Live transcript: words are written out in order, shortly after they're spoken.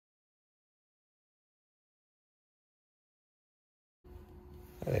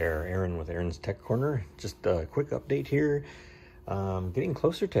Hi there, Aaron with Aaron's Tech Corner. Just a quick update here. Getting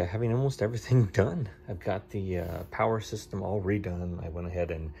closer to having almost everything done. I've got the power system all redone. I went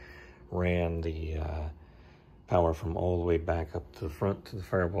ahead and ran the power from all the way back up to the front to the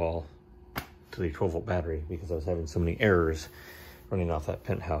firewall to the 12-volt battery because I was having so many errors running off that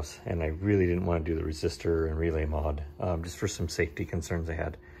penthouse, and I really didn't want to do the resistor and relay mod just for some safety concerns I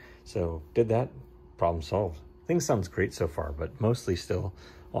had. So did that, problem solved. Things sounds great so far, but mostly still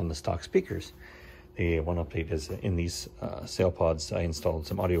on the stock speakers. The one update is in these sail pods. I installed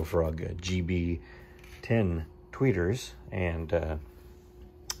some Audiofrog GB10 tweeters, and I'm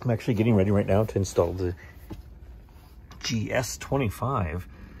actually getting ready right now to install the GS25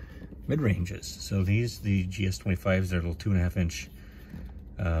 Midranges. So these, the GS25s, they're little 2.5-inch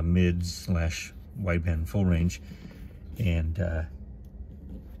mid/wideband full range, and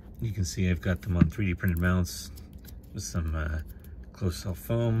you can see I've got them on 3D printed mounts with some closed cell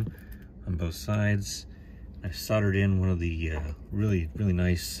foam on both sides. I've soldered in one of the really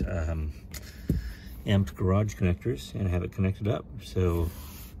nice amped garage connectors and have it connected up. So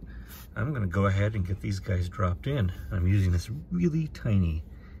I'm gonna go ahead and get these guys dropped in. I'm using this really tiny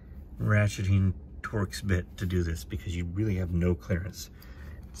ratcheting Torx bit to do this because you really have no clearance.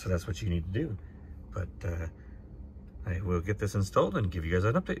 So that's what you need to do. But I will get this installed and give you guys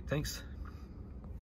an update. Thanks.